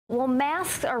Well,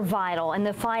 masks are vital in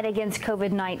the fight against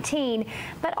COVID-19,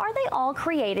 but are they all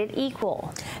created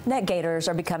equal? Neck gaiters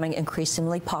are becoming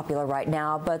increasingly popular right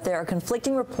now, but there are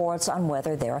conflicting reports on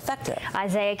whether they're effective.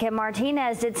 Isaiah Kim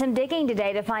Martinez did some digging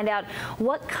today to find out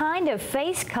what kind of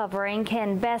face covering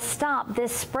can best stop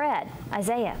this spread.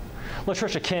 Isaiah.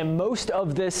 Latricia Kim, most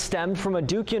of this stemmed from a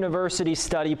Duke University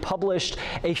study published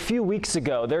a few weeks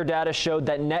ago. Their data showed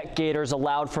that neck gaiters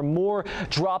allowed for more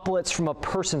droplets from a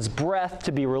person's breath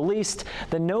to be released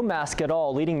than no mask at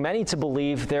all, leading many to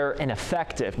believe they're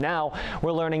ineffective. Now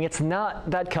we're learning it's not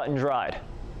that cut and dried.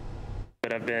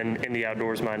 But I've been in the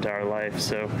outdoors my entire life,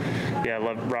 so yeah, I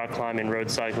love rock climbing, road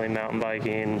cycling, mountain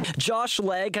biking. Josh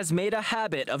Legg has made a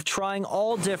habit of trying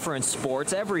all different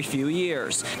sports every few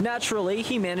years. Naturally,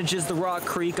 he manages the Rock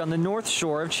Creek on the north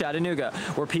shore of Chattanooga,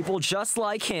 where people just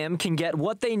like him can get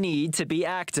what they need to be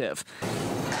active.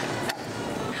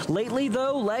 Lately,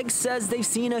 though, Legg says they've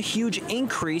seen a huge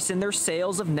increase in their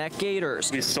sales of neck gaiters.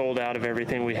 We sold out of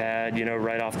everything we had,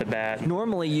 right off the bat.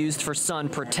 Normally used for sun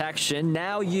protection,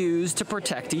 now used to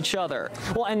protect each other.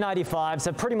 Well, N95s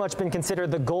have pretty much been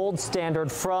considered the gold standard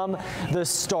from the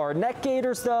start. Neck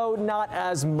gaiters, though, not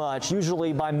as much,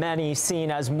 usually by many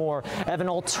seen as more of an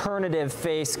alternative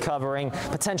face covering,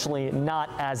 potentially not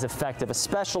as effective,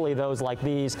 especially those like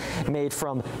these made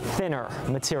from thinner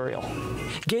material.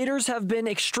 Gaiters have been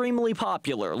extremely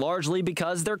popular, largely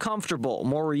because they're comfortable,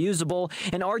 more reusable,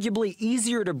 and arguably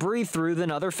easier to breathe through than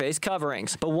other face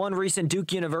coverings. But one recent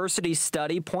Duke University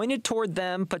study pointed toward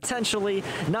them potentially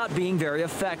not being very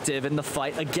effective in the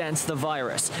fight against the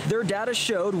virus. Their data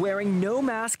showed wearing no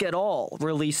mask at all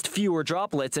released fewer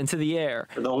droplets into the air.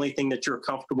 The only thing that you're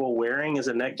comfortable wearing is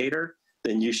a neck gaiter,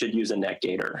 then you should use a neck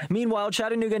gaiter. Meanwhile,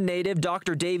 Chattanooga native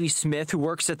Dr. Davy Smith, who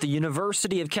works at the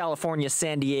University of California,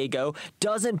 San Diego,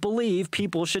 doesn't believe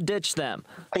people should ditch them.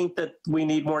 I think that we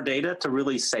need more data to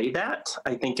really say that.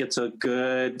 I think it's a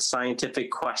good scientific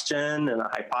question and a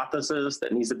hypothesis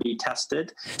that needs to be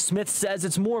tested. Smith says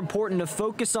it's more important to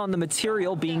focus on the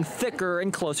material being thicker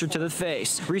and closer to the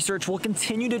face. Research will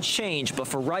continue to change, but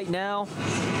for right now,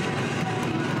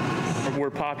 We're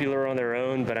popular on their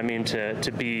own, but I mean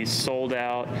to be sold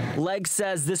out. Legg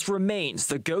says this remains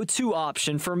the go-to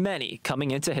option for many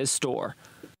coming into his store.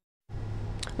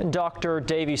 And Dr.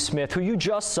 Davy Smith, who you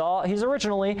just saw, he's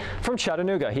originally from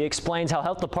Chattanooga. He explains how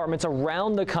health departments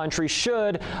around the country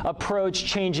should approach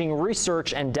changing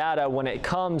research and data when it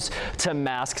comes to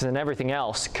masks and everything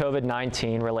else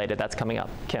COVID-19 related. That's coming up.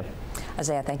 Kim.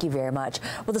 Isaiah, thank you very much.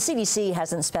 Well, the CDC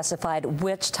hasn't specified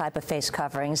which type of face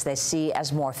coverings they see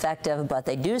as more effective, but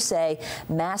they do say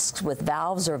masks with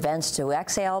valves or vents to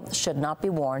exhale should not be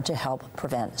worn to help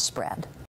prevent spread.